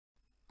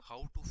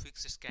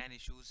fix scan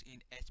issues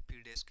in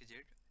HP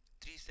DeskJet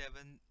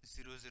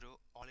 3700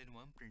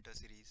 all-in-one printer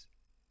series.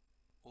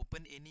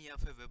 Open any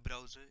of a web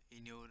browser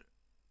in your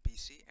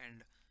PC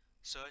and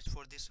search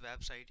for this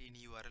website in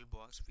URL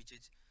box, which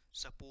is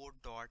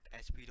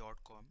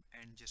support.hp.com,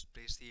 and just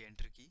press the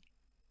enter key.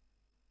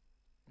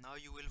 Now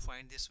you will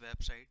find this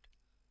website.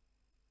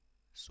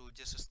 So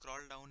just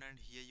scroll down and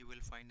here you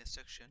will find a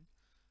section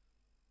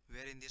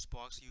where in this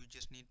box you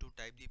just need to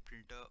type the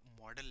printer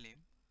model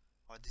name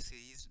or the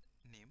series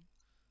name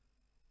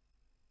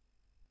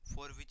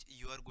for which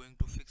you are going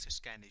to fix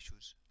scan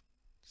issues.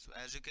 So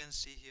as you can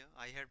see here,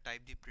 I have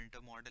typed the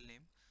printer model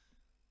name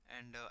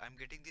and I'm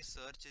getting the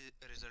search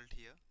result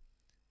here,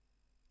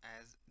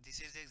 as this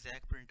is the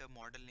exact printer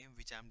model name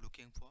which I'm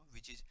looking for,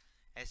 which is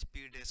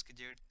HP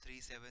DeskJet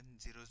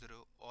 3700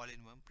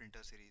 all-in-one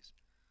printer series.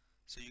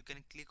 So you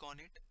can click on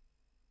it,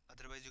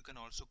 otherwise you can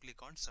also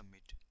click on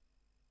submit.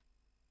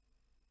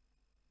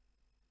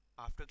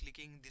 After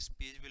clicking, this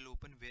page will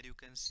open where you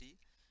can see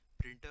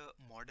printer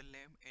model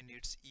name and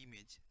its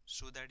image,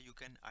 so that you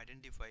can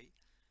identify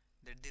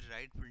that the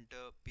right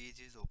printer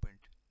page is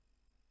opened.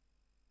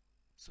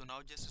 So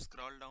now just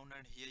scroll down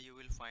and here you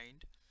will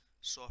find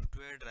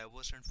software,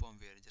 drivers and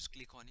firmware. Just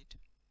click on it.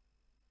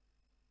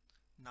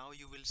 Now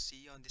you will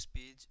see on this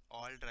page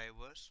all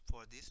drivers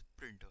for this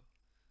printer.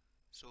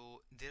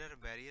 So there are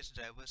various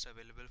drivers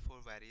available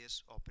for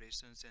various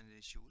operations and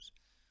issues.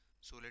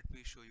 So let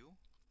me show you.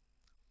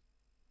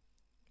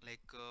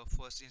 Like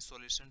first,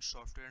 installation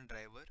software and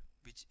driver,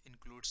 which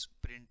includes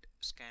print,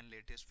 scan,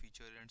 latest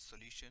feature and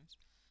solutions.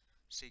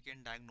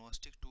 Second,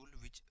 diagnostic tool,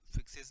 which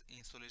fixes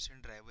installation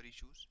driver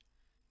issues.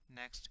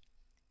 Next,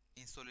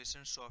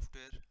 installation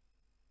software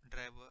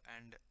driver,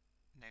 and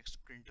next,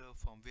 printer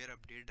firmware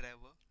update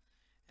driver,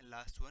 and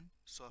last one,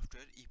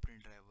 software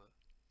ePrint driver.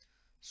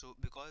 So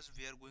because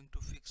we are going to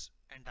fix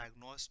and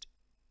diagnose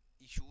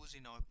issues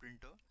in our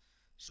printer,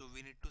 so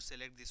we need to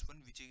select this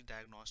one, which is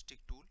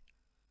diagnostic tool,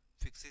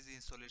 fixes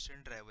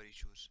installation driver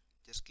issues.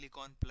 Just click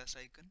on plus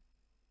icon.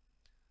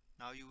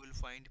 Now you will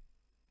find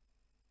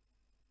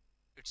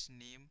its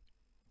name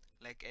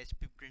like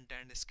HP print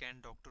and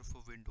scan doctor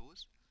for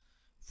Windows.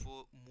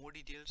 For more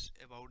details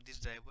about this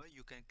driver,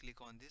 you can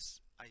click on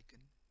this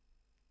icon.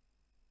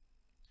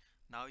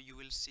 Now you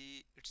will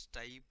see its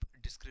type,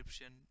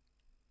 description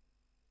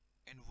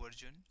and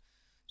version,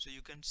 so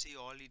you can see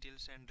all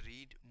details and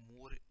read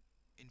more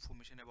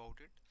information about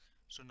it.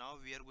 So now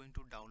we are going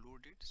to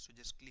download it, so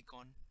just click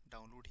on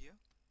download here.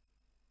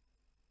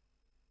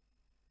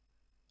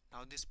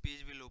 Now this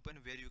page will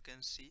open where you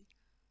can see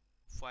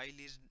file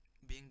is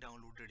being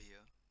downloaded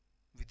here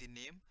with the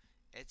name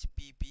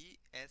hppsdr.exe.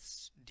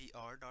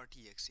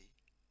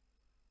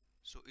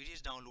 So it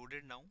is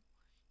downloaded now.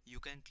 You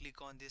can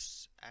click on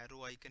this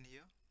arrow icon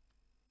here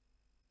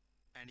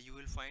and you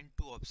will find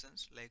two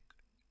options, like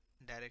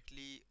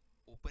directly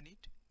open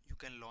it, you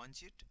can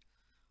launch it,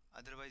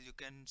 otherwise you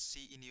can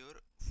see in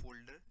your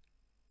folder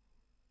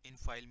in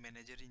file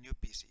manager in your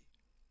PC.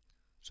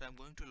 So I'm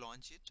going to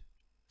launch it,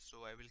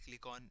 so I will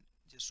click on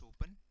just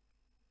open.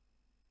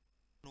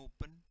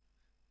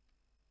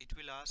 It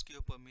will ask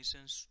your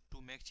permissions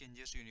to make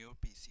changes in your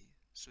PC,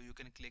 so you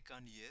can click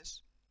on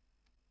yes.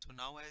 So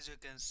now as you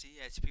can see,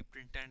 HP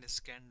print and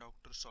scan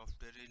doctor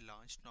software is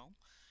launched now,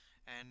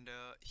 and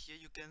here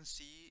you can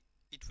see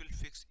it will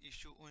fix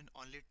issue in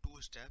only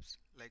two steps.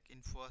 Like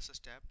in first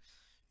step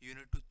you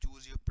need to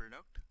choose your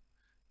product,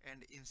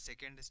 and in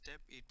second step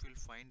it will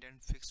find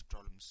and fix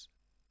problems.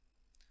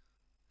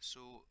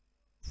 So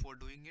for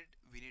doing it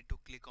we need to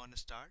click on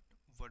start,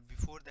 but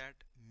before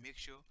that make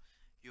sure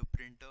your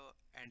printer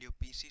and your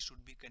PC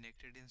should be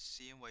connected in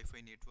same Wi-Fi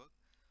network,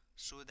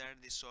 so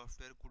that the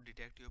software could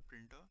detect your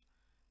printer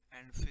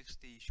and fix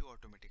the issue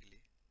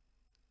automatically.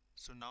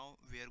 So now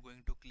we are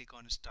going to click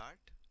on start.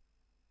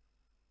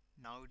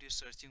 Now it is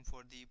searching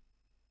for the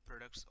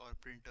products or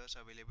printers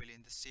available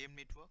in the same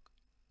network.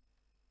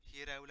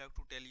 Here I would like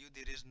to tell you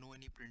there is no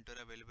any printer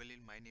available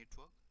in my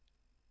network.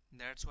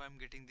 That's why I'm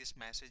getting this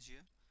message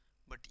here.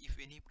 But if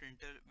any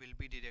printer will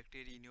be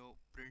detected in your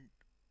print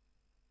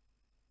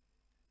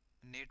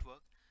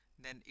network,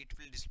 then it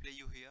will display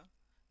you here.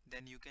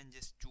 Then you can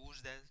just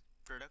choose that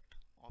product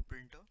or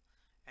printer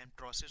and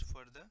process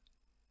further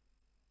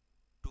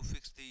to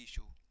fix the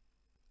issue.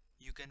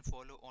 You can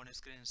follow on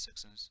screen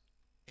instructions.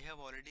 I have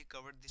already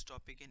covered this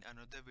topic in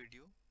another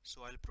video,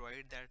 so I'll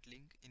provide that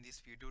link in this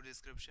video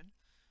description.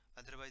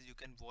 Otherwise you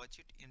can watch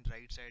it in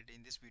right side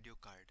in this video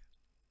card.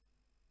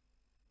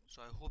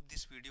 So I hope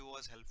this video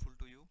was helpful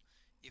to you.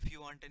 If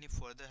you want any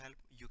further help,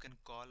 you can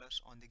call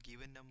us on the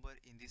given number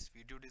in this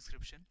video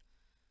description.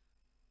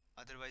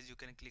 Otherwise you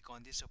can click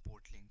on the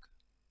support link.